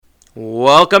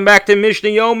Welcome back to Mishna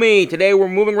Yomi. Today we're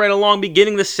moving right along,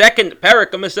 beginning the second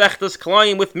Perek of Masechtas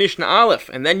Kilayim with Mishna Aleph,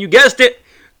 and then you guessed it,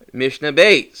 Mishna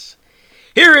Beis.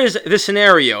 Here is the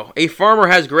scenario. A farmer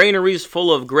has granaries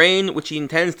full of grain which he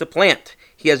intends to plant.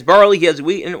 He has barley, he has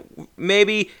wheat, and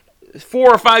maybe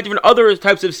 4 or 5 different other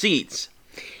types of seeds.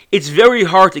 It's very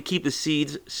hard to keep the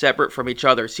seeds separate from each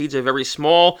other. Seeds are very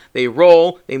small, they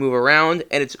roll, they move around,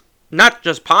 and it's not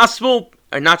just possible,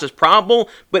 or not just probable,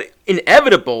 but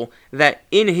inevitable that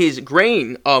in his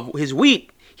grain of his wheat,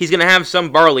 he's going to have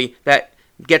some barley that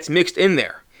gets mixed in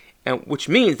there. And which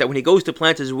means that when he goes to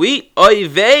plant his wheat, oy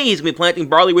vey, he's going to be planting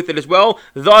barley with it as well.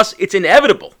 Thus, it's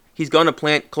inevitable he's going to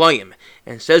plant Kilayim.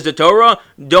 And says the Torah,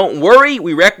 don't worry,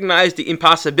 we recognize the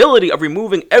impossibility of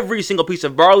removing every single piece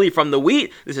of barley from the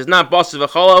wheat. This is not basar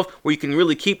v'chalav, where you can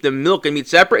really keep the milk and meat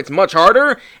separate. It's much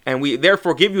harder, and we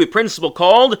therefore give you a principle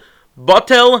called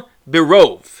batel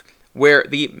birov, where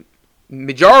the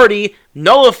majority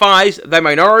nullifies the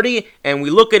minority, and we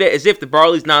look at it as if the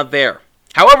barley's not there.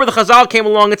 However, the Chazal came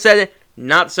along and said,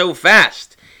 not so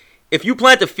fast. If you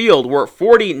plant a field where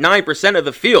 49% of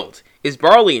the field is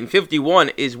barley and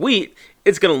 51% is wheat,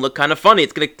 it's going to look kind of funny.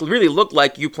 It's going to really look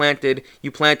like you planted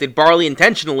barley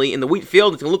intentionally in the wheat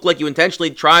field. It's going to look like you intentionally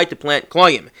tried to plant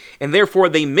Kilayim. And therefore,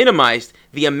 they minimized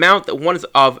the amount that one is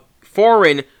of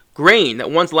foreign grain that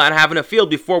one's allowed to have in a field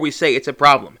before we say it's a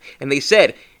problem. And they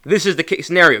said, this is the case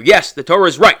scenario. Yes, the Torah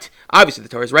is right. Obviously, the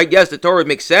Torah is right. Yes, the Torah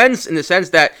makes sense in the sense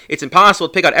that it's impossible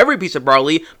to pick out every piece of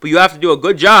barley, but you have to do a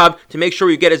good job to make sure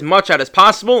you get as much out as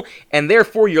possible, and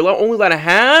therefore you're only allowed to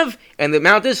have, and the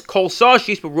amount is kol sa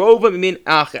sheis b'rova min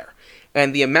acher.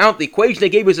 And the equation they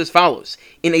gave is as follows.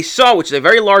 In a saw, which is a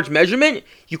very large measurement,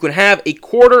 you can have a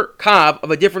quarter cob of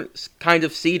a different kind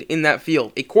of seed in that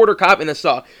field. A quarter cob in a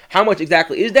saw. How much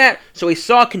exactly is that? So a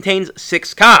saw contains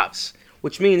 6 cobs,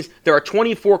 which means there are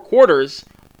 24 quarters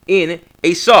in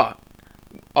a saw.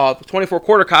 24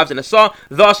 quarter cobs in a saw,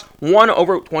 thus 1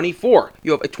 over 24.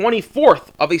 You have a 24th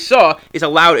of a saw is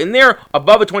allowed in there.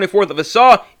 Above a 24th of a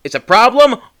saw, it's a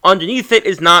problem. Underneath it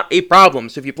is not a problem.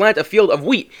 So if you plant a field of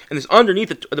wheat and there's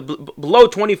underneath below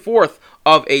 24th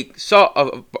of a saw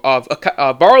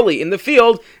of barley in the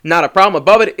field, not a problem.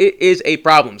 Above it, it is a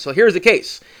problem. So here's the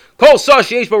case: kol saw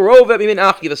sheish bo rova min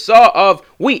achi, the saw of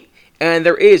wheat, and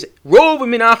there is rova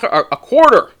min achi, a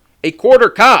quarter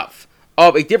kav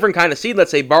of a different kind of seed,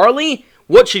 let's say barley.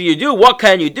 What should you do? What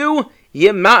can you do?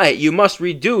 You must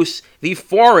reduce the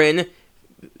foreign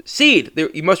seed.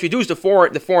 You must reduce the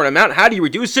foreign amount. How do you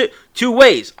reduce it? 2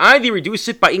 ways. Either you reduce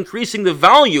it by increasing the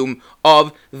volume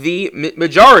of the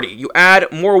majority. You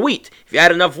add more wheat. If you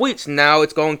add enough wheat, so now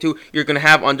you're going to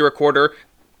have under a quarter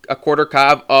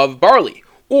cob of barley.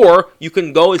 Or you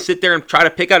can go and sit there and try to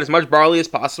pick out as much barley as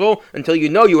possible until you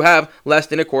know you have less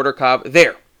than a quarter cob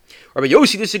there. Rabbi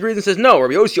Yossi disagrees and says no.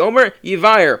 Rabbi Yossi Omer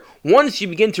Yivayer. Once you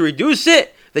begin to reduce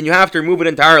it, then you have to remove it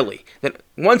entirely. Then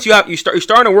once you're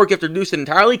starting to work, you have to reduce it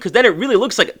entirely, because then it really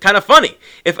looks like kind of funny.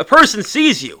 If a person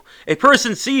sees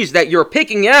that you're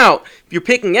picking out,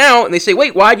 and they say,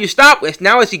 wait, why'd you stop?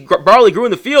 Now I see barley grew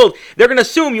in the field, they're going to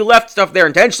assume you left stuff there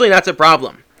intentionally, and that's a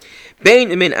problem.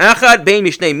 Bein min achad, bein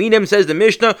mishnei minim, says the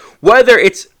Mishnah, whether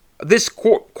it's this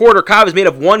quarter cob is made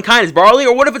of one kind, is barley,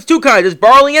 or what if it's 2 kinds, it's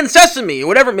barley and sesame, or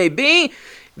whatever it may be.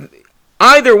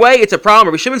 Either way, it's a problem.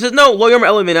 Rabbi Shimon says, no, lo yomer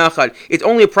elo min achad. It's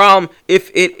only a problem if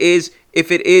it is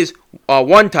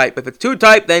one type. If it's 2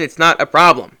 type, then it's not a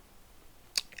problem.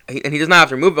 And he does not have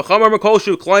to remove the chomer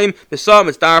mekolshu Kilayim b'sam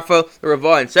mitzdarfa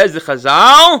l'rava. And says the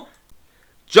Chazal,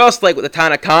 just like with the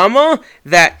Tana Kama,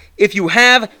 that if you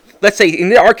have, let's say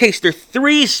in our case, there are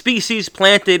 3 species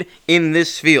planted in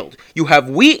this field. You have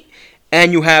wheat,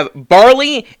 and you have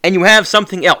barley, and you have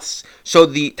something else. So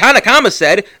the Tana Kama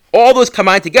said all those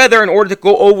combine together in order to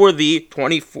go over the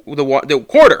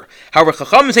quarter. However,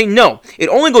 Chacham say no. It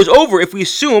only goes over if we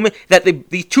assume that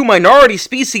the 2 minority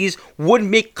species would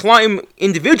make Kilayim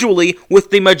individually with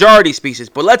the majority species.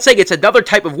 But let's say it's another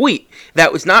type of wheat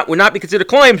that would not be considered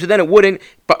Kilayim, so then it wouldn't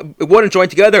join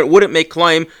together. It wouldn't make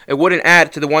Kilayim. It wouldn't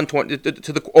add to the 120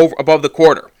 to the over above the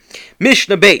quarter.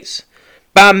 Mishna Beis.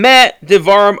 Bameh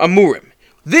devarim amurim.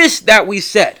 This that we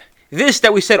said,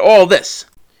 all this,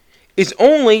 is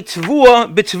only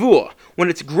tvua b'tvua, when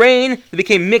it's grain that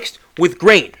became mixed with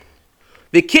grain.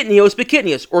 The kitnios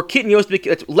b'kitnios, or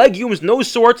kitnios legumes, no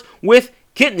sorts with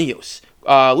kitnios.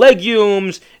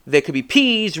 Legumes, there could be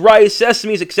peas, rice,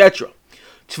 sesames, etc.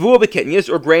 Tvua b'kitnios,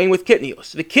 or grain with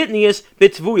kitnios. The kitnios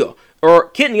b'tvuya, or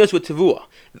kitnios with tvua.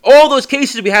 All those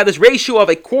cases we have this ratio of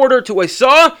a quarter to a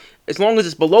saw. As long as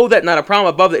it's below that, not a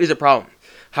problem. Above that is a problem.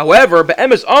 However,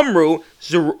 be'emes amru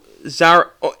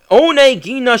zar one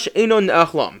gina she'eino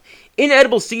ne'achlam.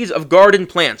 inedible seeds of garden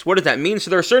plants. What does that mean? So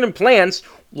there are certain plants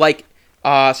like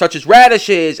such as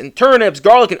radishes and turnips,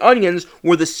 garlic and onions,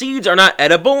 where the seeds are not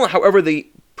edible. However, the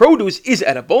produce is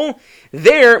edible.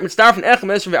 There,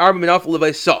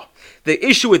 the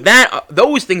issue with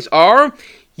those things are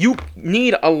you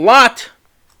need a lot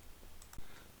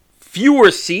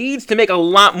fewer seeds to make a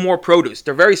lot more produce.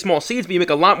 They're very small seeds, but you make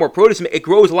a lot more produce. It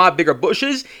grows a lot bigger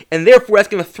bushes, and therefore that's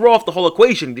going to throw off the whole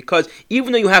equation, because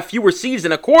even though you have fewer seeds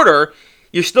than a quarter,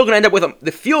 you're still going to end up with the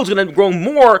field's going to end up growing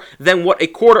more than what a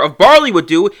quarter of barley would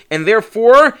do, and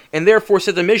therefore,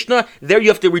 says the Mishnah, there you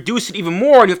have to reduce it even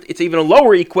more, and it's even a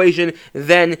lower equation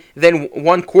than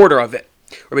 1/4 of it.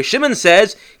 Rabbi Shimon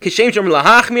says, just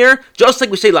like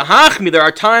we say lahachmir, there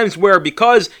are times where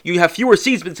because you have fewer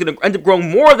seeds, but it's going to end up growing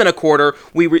more than a quarter,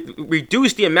 we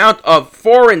reduce the amount of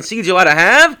foreign seeds you're allowed to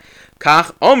have.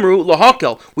 Kach omru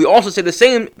lahakel. We also say the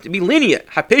same to be lenient.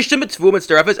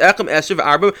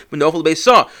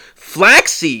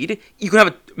 Flaxseed, you can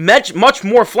have much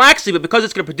more flaxseed, but because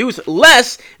it's going to produce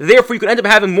less, therefore you can end up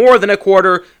having more than a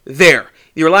quarter there.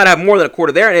 You're allowed to have more than a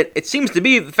quarter there, and it seems to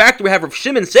be, the fact that we have Rav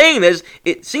Shimon saying this,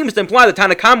 it seems to imply that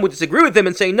Tanna Kama would disagree with him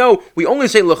and say, no, we only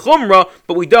say l'chumra,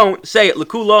 but we don't say it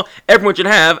l'kula. Everyone should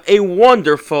have a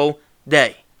wonderful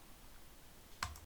day.